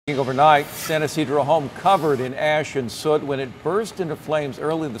Overnight, San Ysidro home covered in ash and soot when it burst into flames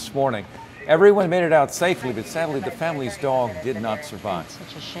early this morning. Everyone made it out safely, but sadly the family's dog did not survive.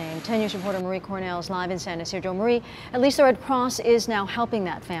 Such a shame. 10 News reporter Marie Cornell is live in San Ysidro. Marie, at least the Red Cross is now helping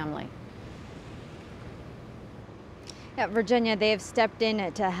that family. Yeah, Virginia, they have stepped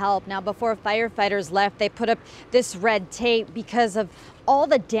in to help. Now, before firefighters left, they put up this red tape because of all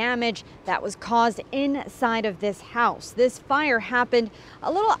the damage that was caused inside of this house. This fire happened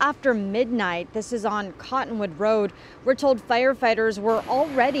a little after midnight. This is on Cottonwood Road. We're told firefighters were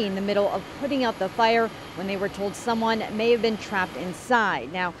already in the middle of putting out the fire when they were told someone may have been trapped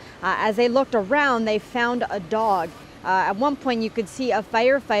inside. Now, as they looked around, they found a dog. At one point, you could see a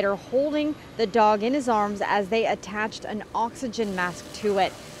firefighter holding the dog in his arms as they attached an oxygen mask to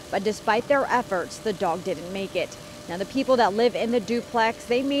it. But despite their efforts, the dog didn't make it. Now, the people that live in the duplex,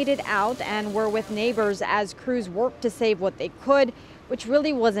 they made it out and were with neighbors as crews worked to save what they could, which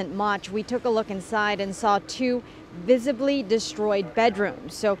really wasn't much. We took a look inside and saw two visibly destroyed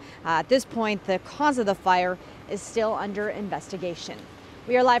bedrooms. So at this point, the cause of the fire is still under investigation.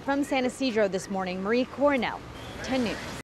 We are live from San Ysidro this morning. Marie Cornell, 10 News.